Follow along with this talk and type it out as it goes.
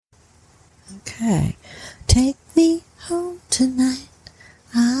Okay. Take me home tonight.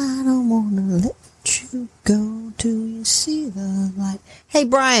 I don't want to let you go till you see the light. Hey,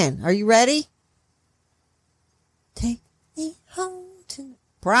 Brian, are you ready? Take me home tonight.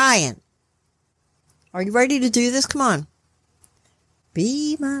 Brian, are you ready to do this? Come on.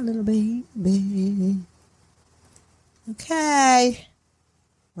 Be my little baby. Okay.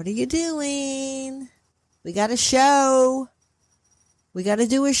 What are you doing? We got a show. We got to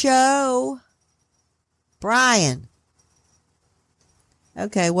do a show. Brian.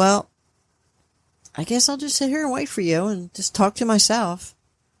 Okay, well, I guess I'll just sit here and wait for you and just talk to myself.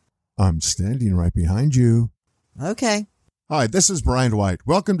 I'm standing right behind you. Okay. Hi, this is Brian White.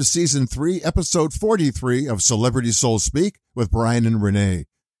 Welcome to Season 3, Episode 43 of Celebrity Soul Speak with Brian and Renee.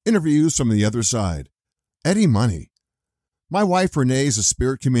 Interviews from the other side. Eddie Money. My wife Renee is a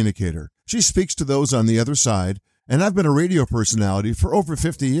spirit communicator. She speaks to those on the other side, and I've been a radio personality for over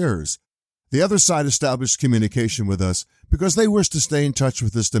 50 years. The other side established communication with us because they wish to stay in touch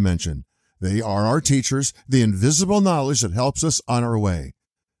with this dimension. They are our teachers, the invisible knowledge that helps us on our way.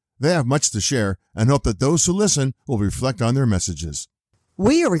 They have much to share and hope that those who listen will reflect on their messages.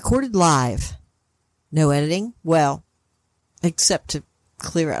 We are recorded live. No editing. Well, except to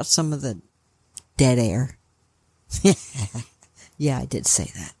clear out some of the dead air. Yeah, I did say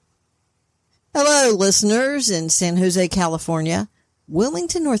that. Hello, listeners in San Jose, California,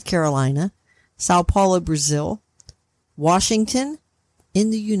 Wilmington, North Carolina, Sao Paulo, Brazil, Washington,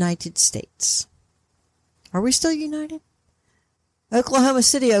 in the United States. Are we still united? Oklahoma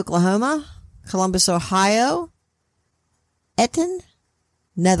City, Oklahoma, Columbus, Ohio, Etten,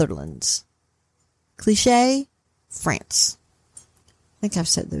 Netherlands, Cliché, France. I think I've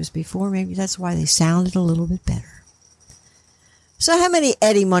said those before. Maybe that's why they sounded a little bit better. So how many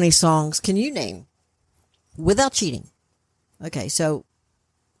Eddie Money songs can you name without cheating? Okay, so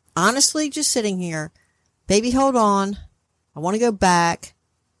honestly, just sitting here, Baby Hold On, I Want to Go Back,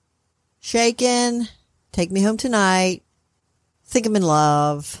 Shakin', Take Me Home Tonight, Think I'm in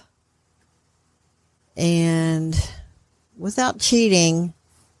Love, and without cheating,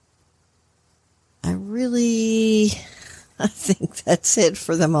 I think that's it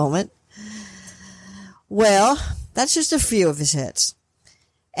for the moment. Well, that's just a few of his hits.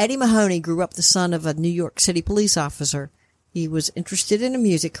 Eddie Mahoney grew up the son of a New York City police officer. He was interested in a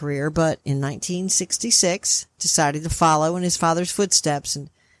music career, but in 1966 decided to follow in his father's footsteps and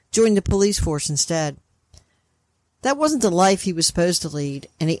joined the police force instead. That wasn't the life he was supposed to lead,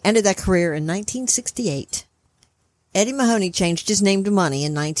 and he ended that career in 1968. Eddie Mahoney changed his name to Money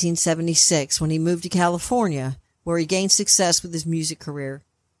in 1976 when he moved to California, where he gained success with his music career.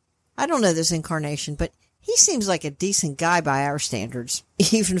 I don't know this incarnation, but he seems like a decent guy by our standards,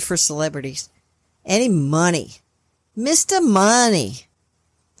 even for celebrities. Eddie Money. Mr. Money.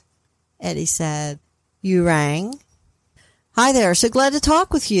 Eddie said, "You rang?" "Hi there, so glad to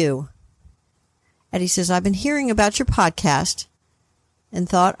talk with you." Eddie says, "I've been hearing about your podcast and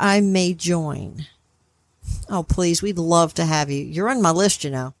thought I may join." "Oh, please, we'd love to have you. You're on my list,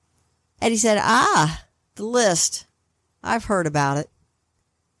 you know." Eddie said, the list. I've heard about it."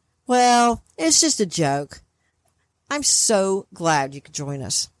 "Well, it's just a joke. I'm so glad you could join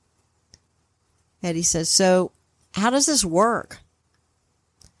us." Eddie says, "So, how does this work?"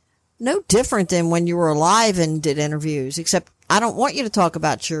 "No different than when you were alive and did interviews, except I don't want you to talk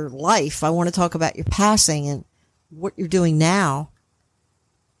about your life. I want to talk about your passing and what you're doing now."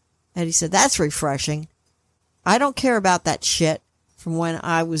 Eddie said, "That's refreshing. I don't care about that shit from when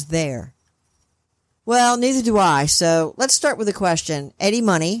I was there." "Well, neither do I, so let's start with a question. Eddie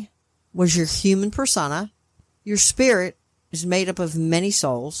Money was your human persona. Your spirit is made up of many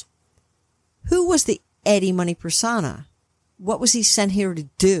souls. Who was the Eddie Money persona? What was he sent here to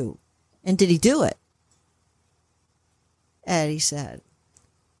do? And did he do it?" Eddie said,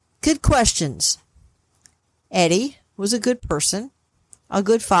 "Good questions. Eddie was a good person, a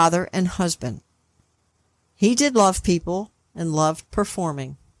good father and husband. He did love people and loved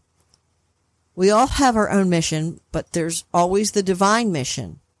performing. We all have our own mission, but there's always the divine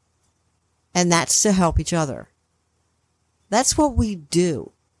mission, and that's to help each other. That's what we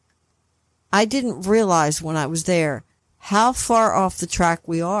do. I didn't realize when I was there how far off the track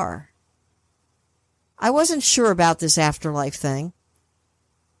we are. I wasn't sure about this afterlife thing,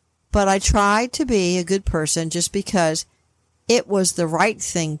 but I tried to be a good person just because it was the right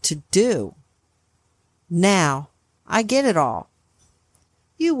thing to do. Now, I get it all.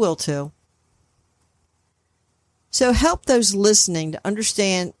 You will too. So help those listening to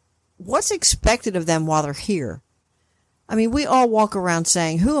understand what's expected of them while they're here. I mean, we all walk around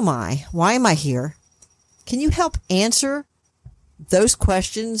saying, who am I? Why am I here? Can you help answer those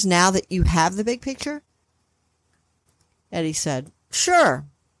questions now that you have the big picture? Eddie said, "Sure.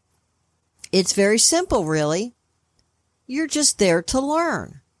 It's very simple, really. You're just there to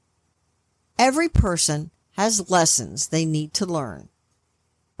learn. Every person has lessons they need to learn.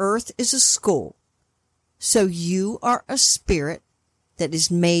 Earth is a school, so you are a spirit that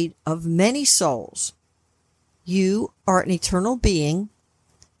is made of many souls. You are an eternal being,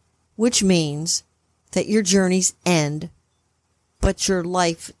 which means that your journeys end, but your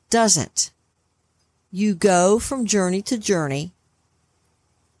life doesn't. You go from journey to journey,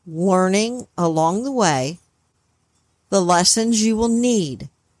 learning along the way the lessons you will need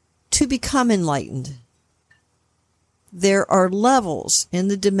to become enlightened. There are levels in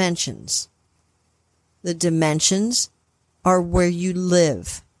the dimensions. The dimensions are where you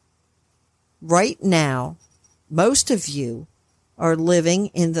live. Right now, most of you are living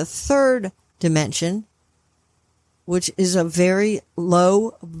in the third dimension, which is a very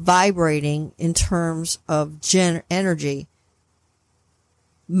low vibrating in terms of energy.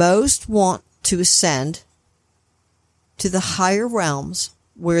 Most want to ascend to the higher realms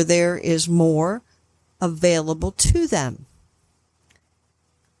where there is more available to them.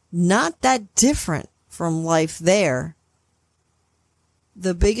 Not that different from life there.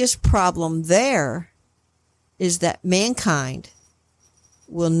 The biggest problem there is that mankind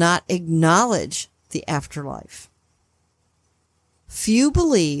will not acknowledge the afterlife. Few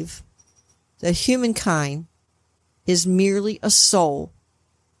believe that humankind is merely a soul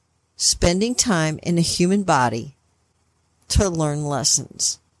spending time in a human body to learn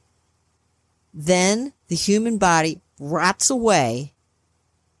lessons. Then the human body rots away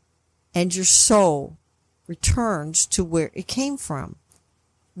and your soul returns to where it came from,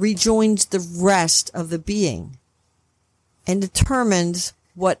 rejoins the rest of the being, and determines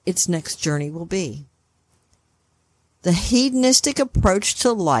what its next journey will be. The hedonistic approach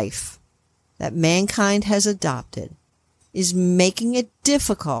to life that mankind has adopted is making it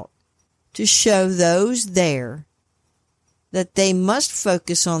difficult to show those there that they must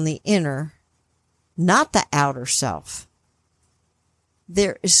focus on the inner, not the outer self.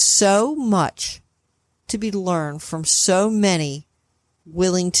 There is so much to be learned from so many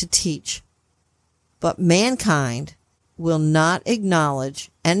willing to teach, but mankind will not acknowledge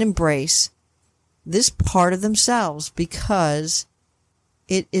and embrace this part of themselves because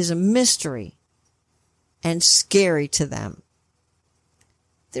it is a mystery and scary to them.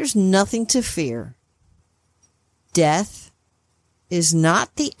 There's nothing to fear. Death is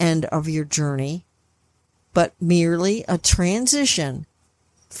not the end of your journey, but merely a transition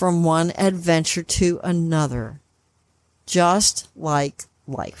from one adventure to another, just like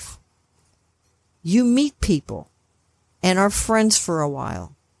life. You meet people and are friends for a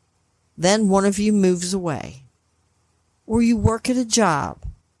while. Then one of you moves away. Or you work at a job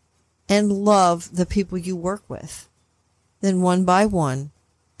and love the people you work with. Then one by one,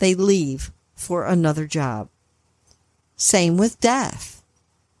 they leave for another job. Same with death.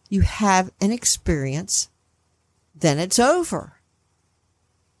 You have an experience, then it's over.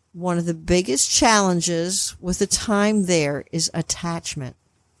 One of the biggest challenges with the time there is attachment.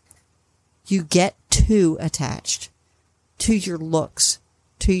 You get too attached to your looks,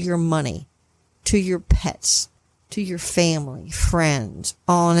 to your money, to your pets, to your family, friends,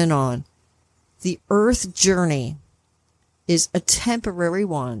 on and on. The earth journey is a temporary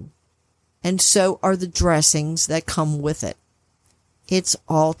one, and so are the dressings that come with it. It's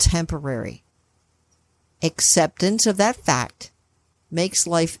all temporary. Acceptance of that fact makes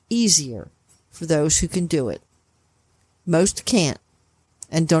life easier for those who can do it. Most can't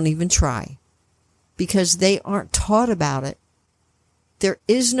and don't even try because they aren't taught about it. There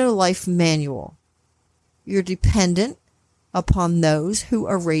is no life manual. You're dependent upon those who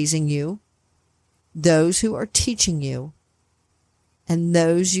are raising you, those who are teaching you, and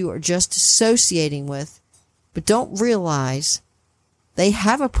those you are just associating with, but don't realize they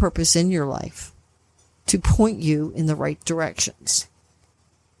have a purpose in your life to point you in the right directions.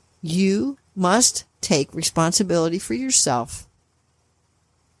 You must take responsibility for yourself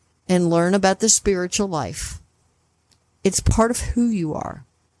and learn about the spiritual life. It's part of who you are.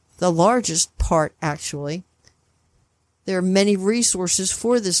 The largest part, actually. There are many resources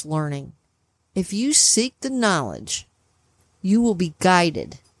for this learning. If you seek the knowledge, you will be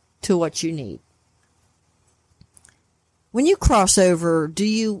guided to what you need. When you cross over, do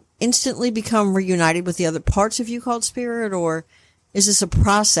you instantly become reunited with the other parts of you called spirit, or is this a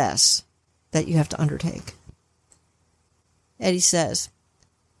process that you have to undertake? Eddie says,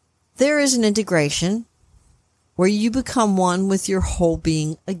 there is an integration where you become one with your whole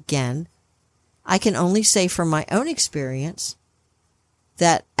being again. I can only say from my own experience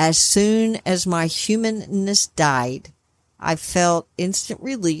that as soon as my humanness died, I felt instant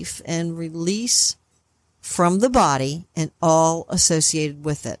relief and release from the body and all associated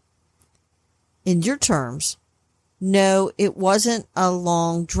with it. In your terms, no, it wasn't a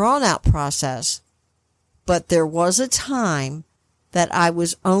long, drawn-out process, but there was a time that I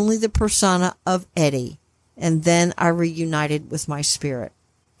was only the persona of Eddie, and then I reunited with my spirit.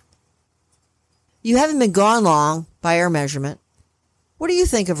 You haven't been gone long, by our measurement. What do you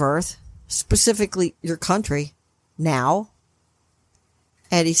think of Earth, specifically your country, now?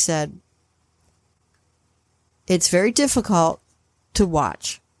 Eddie said, it's very difficult to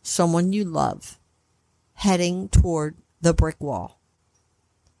watch someone you love heading toward the brick wall.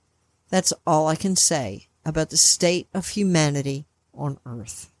 That's all I can say about the state of humanity on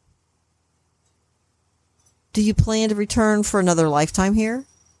Earth. Do you plan to return for another lifetime here?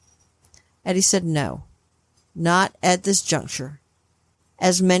 Eddie said, no, not at this juncture.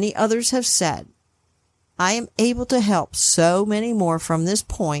 As many others have said, I am able to help so many more from this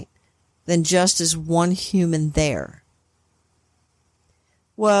point than just as one human there.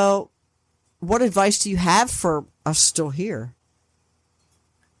 Well, what advice do you have for us still here?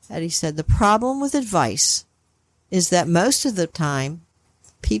 Eddie said, the problem with advice is that most of the time,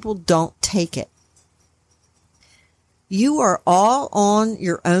 people don't take it. You are all on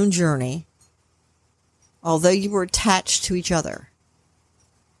your own journey, although you were attached to each other.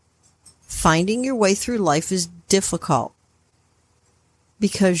 Finding your way through life is difficult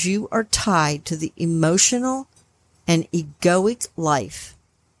because you are tied to the emotional and egoic life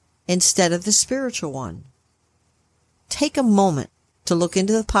instead of the spiritual one. Take a moment to look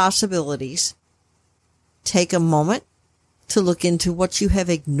into the possibilities. Take a moment to look into what you have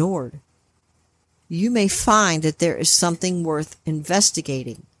ignored. You may find that there is something worth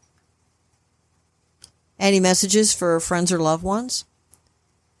investigating. Any messages for friends or loved ones?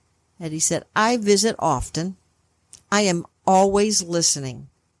 Eddie said, I visit often. I am always listening.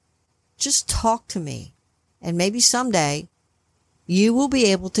 Just talk to me, and maybe someday you will be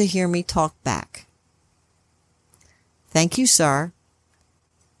able to hear me talk back. Thank you, sir.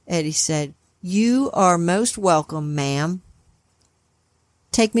 Eddie said, you are most welcome, ma'am.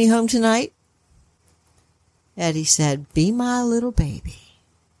 Take me home tonight? Eddie said, be my little baby.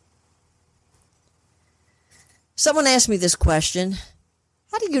 Someone asked me this question.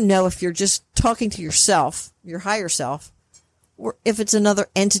 How do you know if you're just talking to yourself, your higher self, or if it's another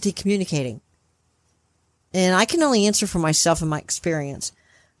entity communicating? And I can only answer for myself and my experience.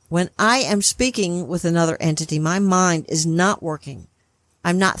 When I am speaking with another entity, my mind is not working.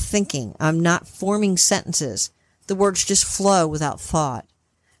 I'm not thinking. I'm not forming sentences. The words just flow without thought.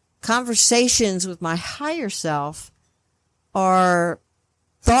 Conversations with my higher self are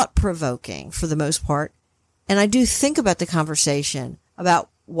thought-provoking for the most part, and I do think about the conversation, about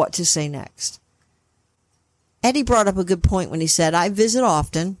what to say next. Eddie brought up a good point when he said, I visit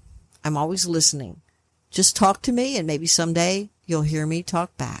often. I'm always listening. Just talk to me, and maybe someday you'll hear me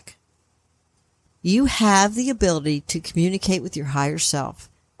talk back. You have the ability to communicate with your higher self,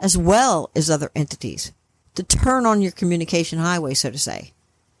 as well as other entities, to turn on your communication highway, so to say.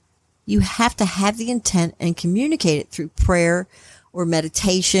 You have to have the intent and communicate it through prayer or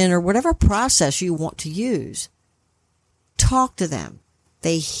meditation or whatever process you want to use. Talk to them.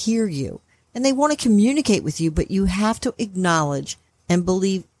 They hear you, and they want to communicate with you, but you have to acknowledge and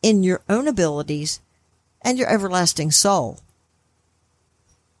believe in your own abilities and your everlasting soul.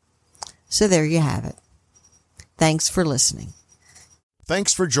 So there you have it. Thanks for listening.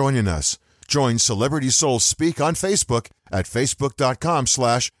 Thanks for joining us. Join Celebrity Souls Speak on Facebook at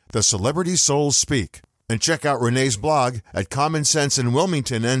facebook.com/The Celebrity Souls Speak. And check out Renee's blog at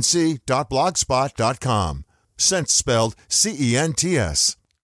commonsenseinwilmingtonnc.blogspot.com. Sense spelled CENTS.